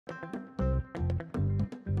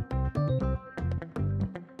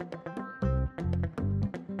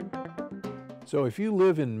So if you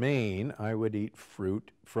live in Maine, I would eat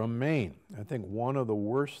fruit from Maine. I think one of the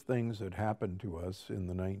worst things that happened to us in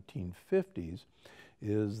the 1950s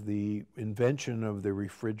is the invention of the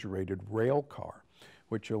refrigerated rail car,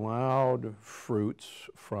 which allowed fruits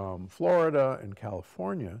from Florida and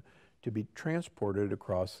California to be transported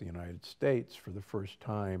across the United States for the first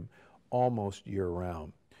time almost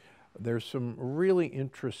year-round. There's some really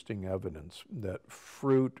interesting evidence that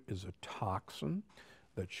fruit is a toxin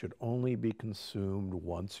that should only be consumed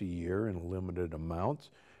once a year in limited amounts.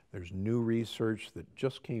 There's new research that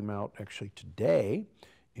just came out actually today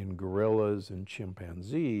in gorillas and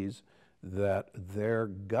chimpanzees that their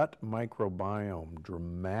gut microbiome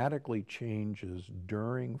dramatically changes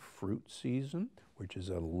during fruit season, which is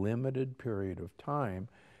a limited period of time,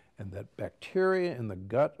 and that bacteria in the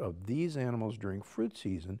gut of these animals during fruit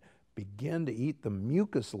season begin to eat the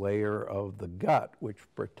mucus layer of the gut, which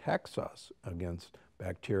protects us against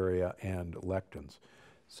bacteria and lectins.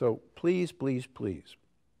 So please, please, please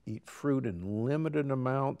eat fruit in limited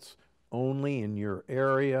amounts, only in your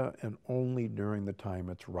area and only during the time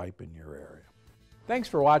it's ripe in your area. Thanks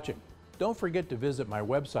for watching. Don't forget to visit my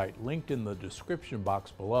website linked in the description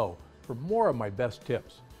box below for more of my best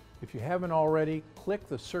tips. If you haven't already, click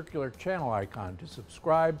the circular channel icon to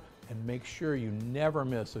subscribe and make sure you never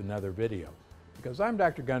miss another video. Because I'm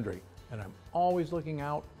Dr. Gundry, and I'm always looking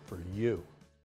out for you.